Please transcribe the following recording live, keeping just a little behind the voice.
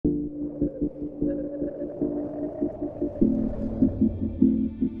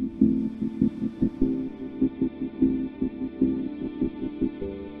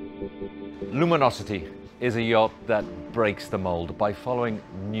Luminosity is a yacht that breaks the mold by following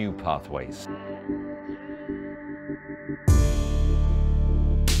new pathways.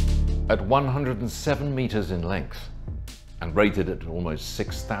 At 107 meters in length and rated at almost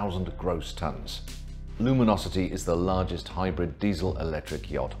 6,000 gross tons, Luminosity is the largest hybrid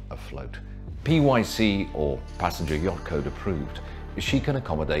diesel-electric yacht afloat. PYC, or Passenger Yacht Code approved, she can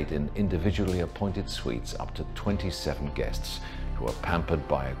accommodate in individually appointed suites up to 27 guests who are pampered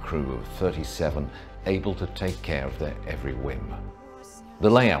by a crew of 37 able to take care of their every whim. The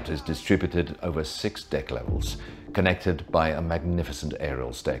layout is distributed over 6 deck levels, connected by a magnificent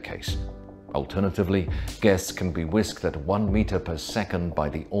aerial staircase. Alternatively, guests can be whisked at 1 meter per second by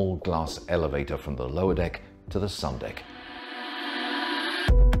the all-glass elevator from the lower deck to the sun deck.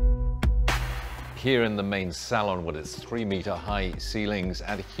 Here in the main salon, with its 3-meter high ceilings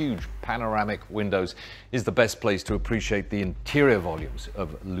and huge panoramic windows, is the best place to appreciate the interior volumes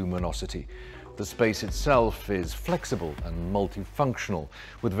of Luminosity. The space itself is flexible and multifunctional,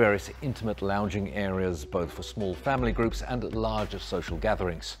 with various intimate lounging areas both for small family groups and larger social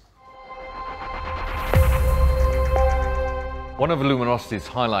gatherings. One of Luminosity's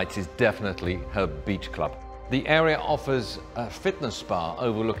highlights is definitely her beach club. The area offers a fitness spa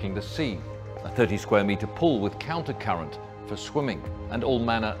overlooking the sea, a 30 square meter pool with countercurrent for swimming, and all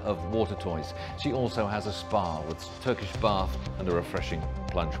manner of water toys. She also has a spa with Turkish bath and a refreshing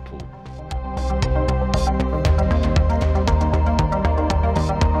plunge pool.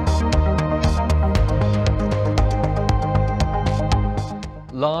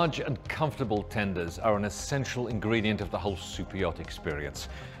 Large and comfortable tenders are an essential ingredient of the whole superyacht experience,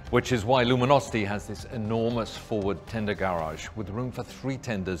 which is why Luminosity has this enormous forward tender garage with room for 3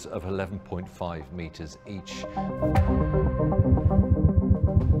 tenders of 11.5 meters each.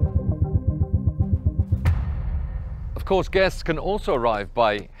 Of course, guests can also arrive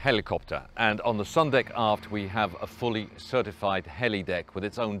by helicopter, and on the sun deck aft we have a fully certified heli deck with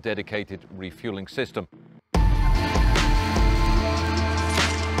its own dedicated refueling system.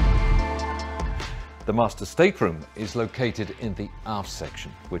 The master stateroom is located in the aft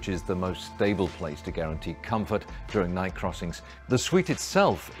section, which is the most stable place to guarantee comfort during night crossings. The suite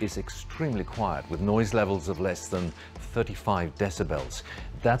itself is extremely quiet, with noise levels of less than 35 decibels.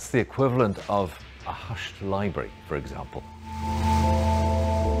 That's the equivalent of a hushed library, for example.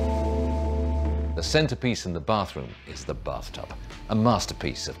 The centerpiece in the bathroom is the bathtub, a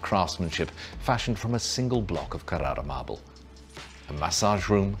masterpiece of craftsmanship fashioned from a single block of Carrara marble. A massage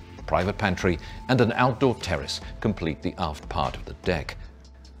room, private pantry and an outdoor terrace complete the aft part of the deck,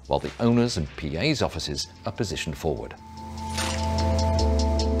 while the owners' and PA's offices are positioned forward.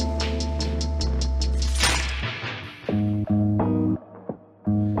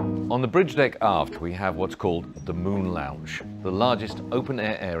 On the bridge deck aft we have what's called the Moon Lounge, the largest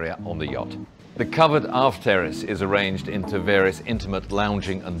open-air area on the yacht. The covered aft terrace is arranged into various intimate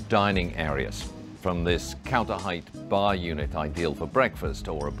lounging and dining areas, from this counter-height bar unit ideal for breakfast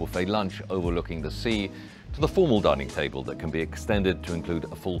or a buffet lunch overlooking the sea, to the formal dining table that can be extended to include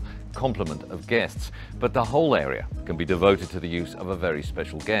a full complement of guests. But the whole area can be devoted to the use of a very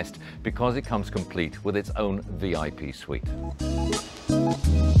special guest because it comes complete with its own VIP suite.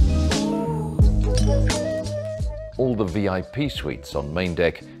 All the VIP suites on main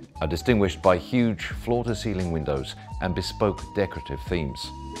deck are distinguished by huge floor-to-ceiling windows and bespoke decorative themes.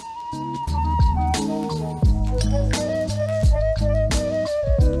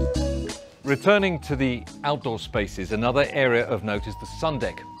 Returning to the outdoor spaces, another area of note is the sun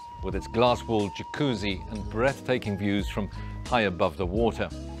deck, with its glass-walled jacuzzi and breathtaking views from high above the water.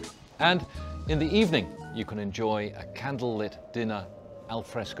 And in the evening, you can enjoy a candle-lit dinner al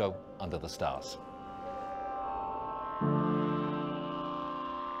fresco under the stars.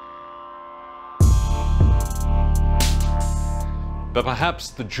 But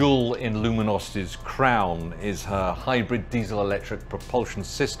perhaps the jewel in Luminosity's crown is her hybrid diesel-electric propulsion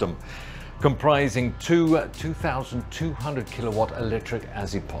system, comprising 2 2,200 kilowatt electric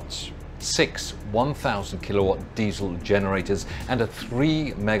azipods, 6 1,000 kilowatt diesel generators and a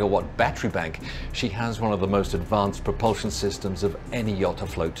 3 megawatt battery bank. She has one of the most advanced propulsion systems of any yacht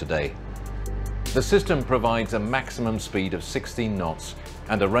afloat today. The system provides a maximum speed of 16 knots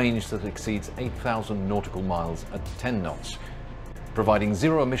and a range that exceeds 8,000 nautical miles at 10 knots, providing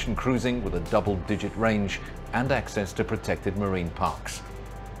zero-emission cruising with a double-digit range and access to protected marine parks.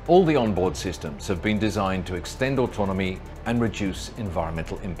 All the onboard systems have been designed to extend autonomy and reduce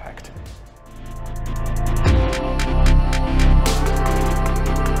environmental impact.